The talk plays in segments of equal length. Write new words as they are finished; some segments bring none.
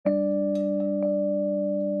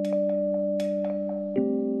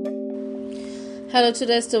Hello,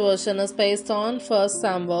 today's devotion is based on 1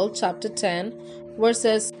 Samuel chapter 10,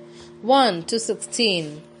 verses 1 to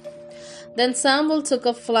 16. Then Samuel took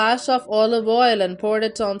a flask of olive oil and poured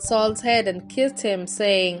it on Saul's head and kissed him,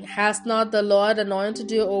 saying, Has not the Lord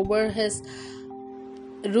anointed you over his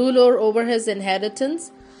ruler over his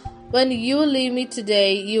inheritance? When you leave me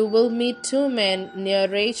today, you will meet two men near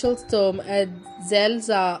Rachel's tomb at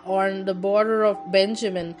Zelzah on the border of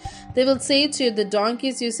Benjamin. They will say to you, The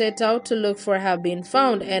donkeys you set out to look for have been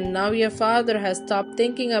found, and now your father has stopped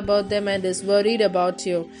thinking about them and is worried about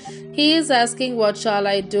you. He is asking, What shall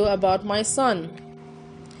I do about my son?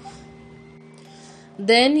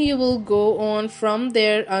 Then you will go on from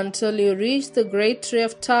there until you reach the great tree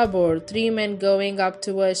of Tabor. 3 men going up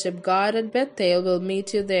to worship God at Bethel will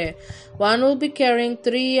meet you there. One will be carrying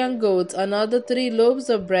 3 young goats, another 3 loaves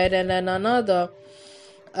of bread, and another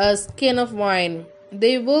a skin of wine.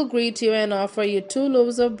 They will greet you and offer you 2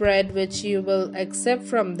 loaves of bread, which you will accept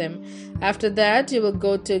from them. After that, you will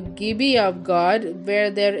go to Gibeah of God, where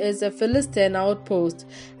there is a Philistine outpost.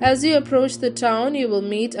 As you approach the town, you will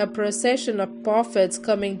meet a procession of prophets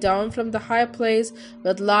coming down from the high place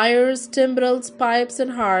with lyres, timbrels, pipes,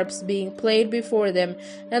 and harps being played before them,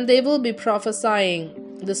 and they will be prophesying.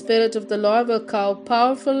 The Spirit of the Lord will come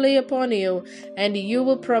powerfully upon you, and you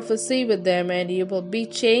will prophesy with them, and you will be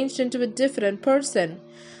changed into a different person.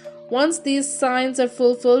 Once these signs are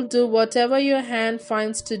fulfilled, do whatever your hand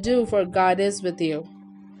finds to do, for God is with you.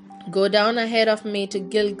 Go down ahead of me to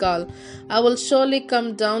Gilgal. I will surely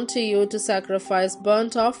come down to you to sacrifice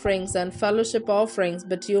burnt offerings and fellowship offerings,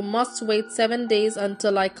 but you must wait 7 days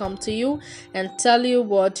until I come to you and tell you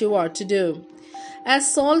what you are to do.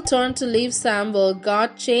 As Saul turned to leave Samuel,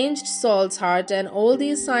 God changed Saul's heart, and all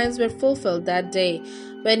these signs were fulfilled that day.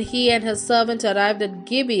 When he and his servant arrived at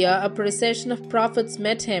Gibeah, a procession of prophets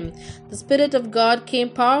met him. The Spirit of God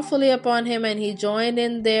came powerfully upon him, and he joined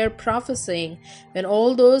in their prophesying. When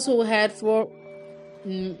all those who had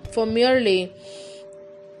formerly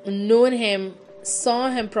known him saw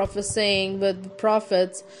him prophesying with the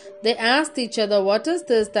prophets, they asked each other, What is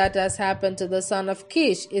this that has happened to the son of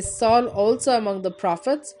Kish? Is Saul also among the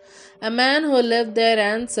prophets? A man who lived there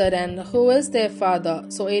answered, And who is their father?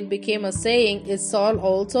 So it became a saying, Is Saul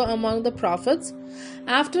also among the prophets?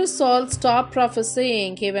 After Saul stopped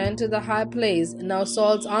prophesying, he went to the high place. Now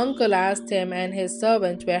Saul's uncle asked him and his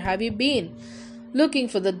servant, Where have you been? Looking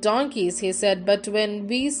for the donkeys, he said, but when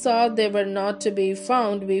we saw they were not to be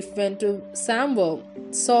found, we went to Samuel.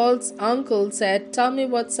 Saul's uncle said, Tell me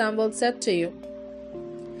what Samuel said to you.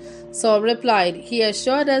 Saul replied, He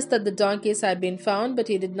assured us that the donkeys had been found, but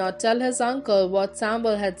he did not tell his uncle what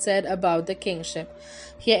Samuel had said about the kingship.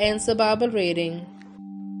 Here ends the Bible reading.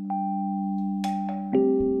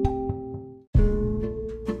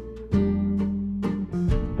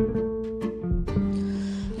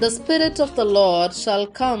 The Spirit of the Lord shall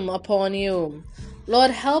come upon you. Lord,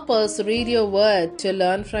 help us read your word to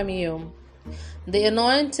learn from you. The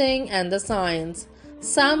anointing and the signs.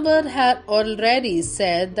 Samuel had already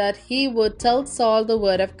said that he would tell Saul the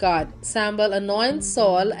word of God. Samuel anoints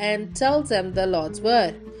Saul and tells him the Lord's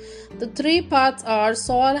word. The 3 parts are: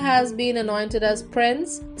 Saul has been anointed as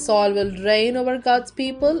prince, Saul will reign over God's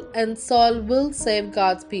people, and Saul will save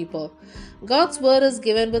God's people. God's word is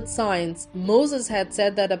given with signs. Moses had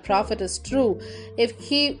said that a prophet is true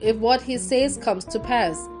if what he says comes to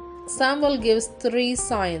pass. Samuel gives 3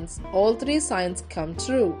 signs. All 3 signs come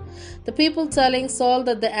true. The people telling Saul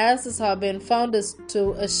that the asses have been found is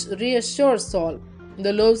to reassure Saul.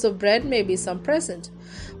 The loaves of bread may be some present.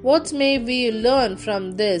 What may we learn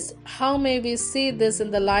from this? How may we see this in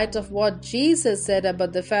the light of what Jesus said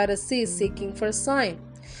about the Pharisees seeking for a sign?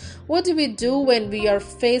 What do we do when we are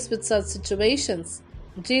faced with such situations?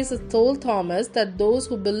 Jesus told Thomas that those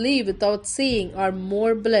who believe without seeing are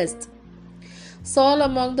more blessed. Saul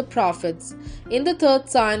among the prophets. In the 3rd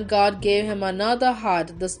sign, God gave him another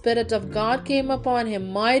heart. The Spirit of God came upon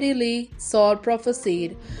him mightily. Saul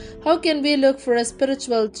prophesied. How can we look for a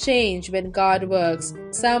spiritual change when God works?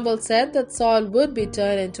 Samuel said that Saul would be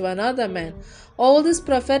turned into another man. All these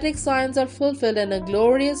prophetic signs are fulfilled, and a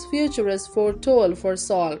glorious future is foretold for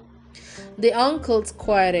Saul. The uncle's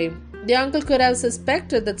query. The uncle could have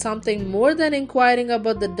suspected that something more than inquiring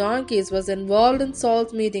about the donkeys was involved in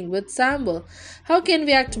Saul's meeting with Samuel. How can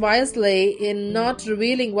we act wisely in not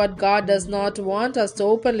revealing what God does not want us to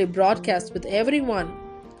openly broadcast with everyone?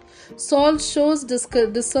 Saul shows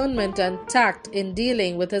discernment and tact in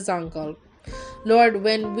dealing with his uncle. Lord,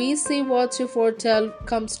 when we see what you foretell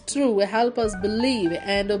comes true, help us believe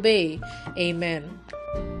and obey. Amen.